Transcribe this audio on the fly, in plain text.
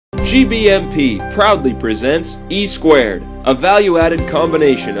GBMP proudly presents E Squared, a value-added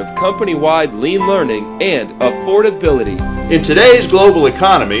combination of company-wide lean learning and affordability. In today's global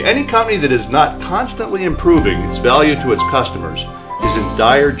economy, any company that is not constantly improving its value to its customers is in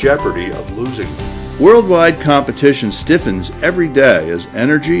dire jeopardy of losing. Worldwide competition stiffens every day as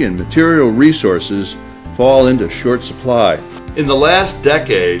energy and material resources fall into short supply. In the last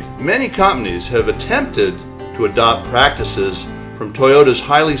decade, many companies have attempted to adopt practices from Toyota's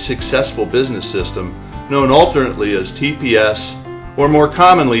highly successful business system, known alternately as TPS, or more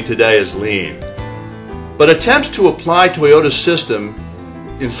commonly today as Lean. But attempts to apply Toyota's system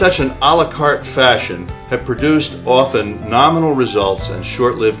in such an a la carte fashion have produced often nominal results and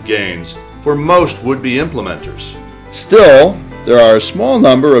short-lived gains for most would-be implementers. Still, there are a small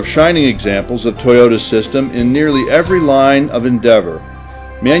number of shining examples of Toyota's system in nearly every line of endeavor.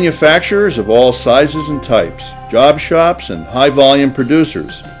 Manufacturers of all sizes and types, job shops and high-volume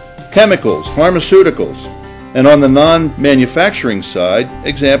producers, chemicals, pharmaceuticals, and on the non-manufacturing side,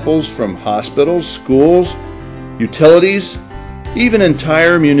 examples from hospitals, schools, utilities, even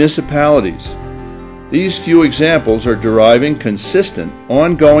entire municipalities. These few examples are deriving consistent,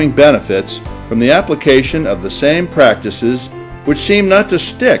 ongoing benefits from the application of the same practices which seem not to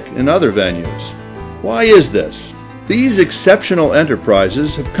stick in other venues. Why is this? These exceptional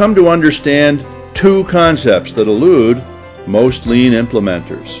enterprises have come to understand two concepts that elude most lean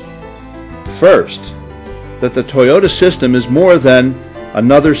implementers. First, that the Toyota system is more than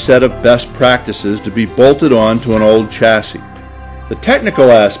another set of best practices to be bolted onto an old chassis. The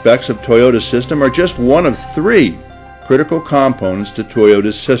technical aspects of Toyota's system are just one of three critical components to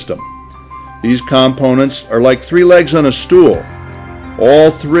Toyota's system. These components are like three legs on a stool. All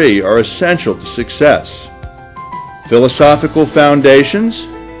three are essential to success. Philosophical foundations,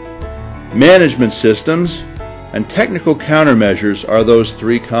 management systems, and technical countermeasures are those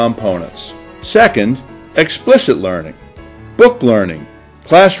three components. Second, explicit learning. Book learning,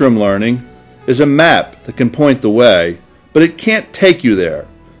 classroom learning, is a map that can point the way, but it can't take you there.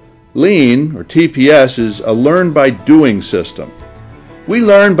 Lean, or TPS, is a learn-by-doing system. We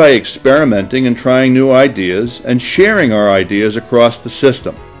learn by experimenting and trying new ideas and sharing our ideas across the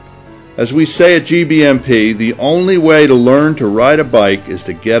system. As we say at GBMP, the only way to learn to ride a bike is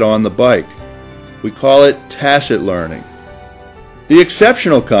to get on the bike. We call it tacit learning. The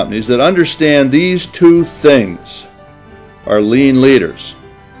exceptional companies that understand these two things are lean leaders.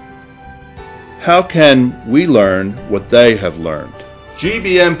 How can we learn what they have learned?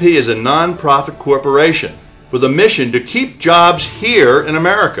 GBMP is a non-profit corporation with a mission to keep jobs here in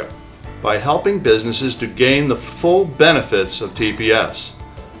America by helping businesses to gain the full benefits of TPS.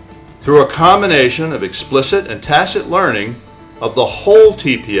 Through a combination of explicit and tacit learning of the whole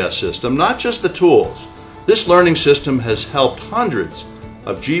TPS system, not just the tools, this learning system has helped hundreds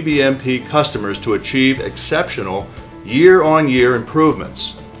of GBMP customers to achieve exceptional year-on-year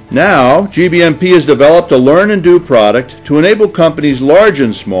improvements. Now, GBMP has developed a Learn and Do product to enable companies large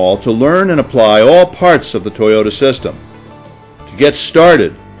and small to learn and apply all parts of the Toyota system, to get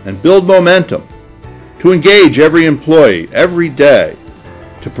started and build momentum, to engage every employee every day,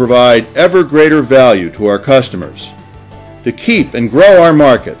 to provide ever greater value to our customers, to keep and grow our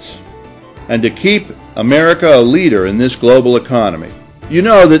markets, and to keep America a leader in this global economy. You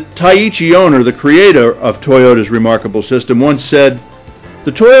know that Taiichi Ohno, the creator of Toyota's remarkable system, once said,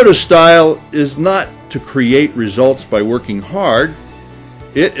 "The Toyota style is not to create results by working hard.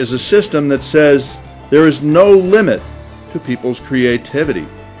 It is a system that says there is no limit to people's creativity.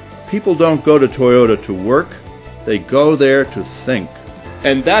 People don't go to Toyota to work, they go there to think."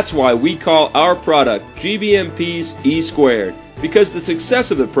 And that's why we call our product GBMP's E Squared, because the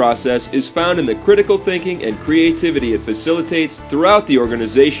success of the process is found in the critical thinking and creativity it facilitates throughout the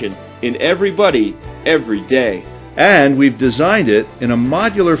organization in everybody, every day. And we've designed it in a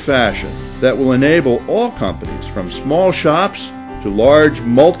modular fashion that will enable all companies, from small shops to large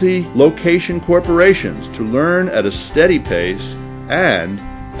multi-location corporations, to learn at a steady pace and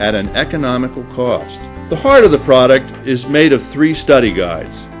at an economical cost. The heart of the product is made of three study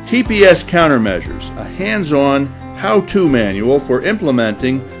guides. TPS Countermeasures, a hands-on how-to manual for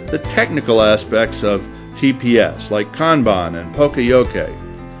implementing the technical aspects of TPS, like Kanban and Poka-Yoke.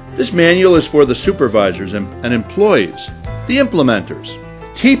 This manual is for the supervisors and employees, the implementers.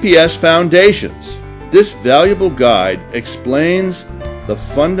 TPS Foundations. This valuable guide explains the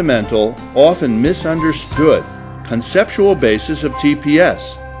fundamental, often misunderstood, conceptual basis of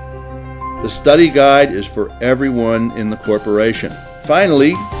TPS. The study guide is for everyone in the corporation.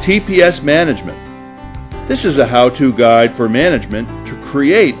 Finally, TPS Management. This is a how-to guide for management to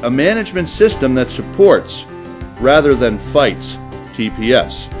create a management system that supports, rather than fights,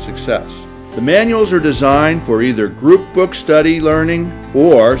 TPS success. The manuals are designed for either group book study learning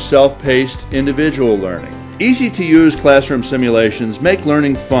or self-paced individual learning. Easy-to-use classroom simulations make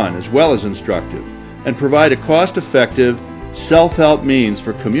learning fun as well as instructive and provide a cost-effective, self-help means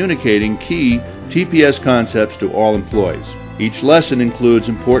for communicating key TPS concepts to all employees. Each lesson includes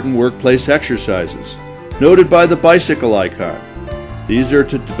important workplace exercises, noted by the bicycle icon. These are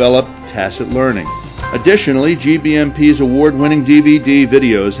to develop tacit learning. Additionally, GBMP's award-winning DVD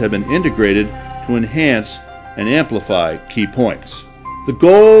videos have been integrated to enhance and amplify key points. The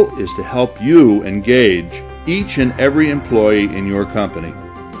goal is to help you engage each and every employee in your company.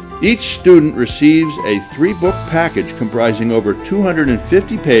 Each student receives a 3-book package comprising over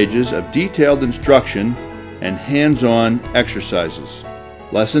 250 pages of detailed instruction and hands-on exercises.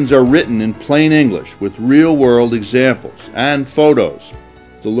 Lessons are written in plain English with real-world examples and photos.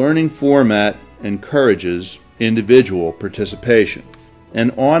 The learning format encourages individual participation.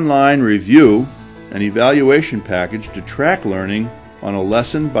 An online review and evaluation package to track learning on a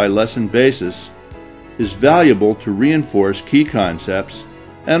lesson-by-lesson basis is valuable to reinforce key concepts,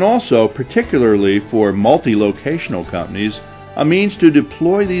 and also, particularly for multi-locational companies, a means to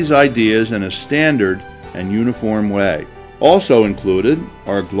deploy these ideas in a standard and uniform way. Also included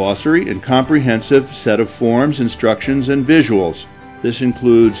are a glossary and comprehensive set of forms, instructions, and visuals. This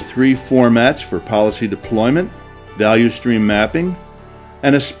includes 3 formats for policy deployment, value stream mapping,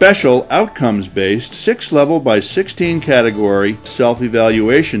 and a special outcomes-based 6-level by 16 category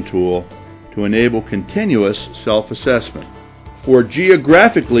self-evaluation tool to enable continuous self-assessment. For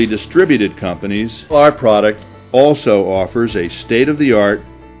geographically distributed companies, our product also offers a state-of-the-art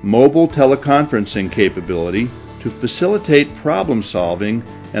mobile teleconferencing capability to facilitate problem-solving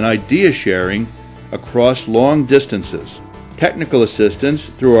and idea sharing across long distances. Technical assistance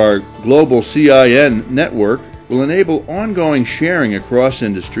through our global CIN network will enable ongoing sharing across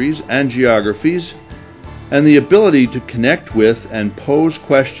industries and geographies, and the ability to connect with and pose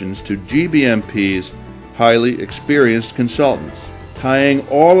questions to GBMP's highly experienced consultants. Tying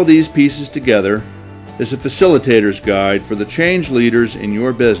all of these pieces together is a facilitator's guide for the change leaders in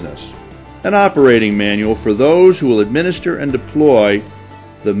your business, an operating manual for those who will administer and deploy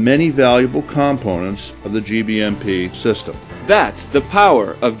the many valuable components of the GBMP system. That's the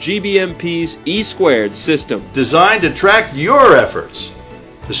power of GBMP's E² system. Designed to track your efforts,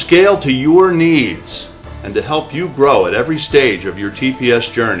 to scale to your needs, and to help you grow at every stage of your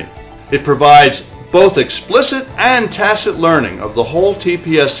TPS journey. It provides both explicit and tacit learning of the whole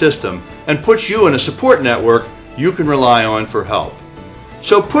TPS system and puts you in a support network you can rely on for help.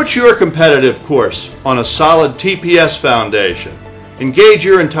 So put your competitive course on a solid TPS foundation. Engage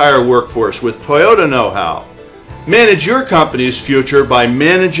your entire workforce with Toyota know-how. Manage your company's future by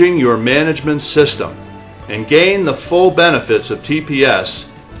managing your management system, and gain the full benefits of TPS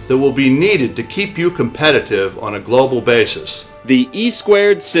that will be needed to keep you competitive on a global basis. The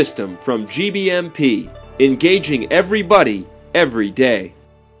E² system from GBMP, engaging everybody, every day.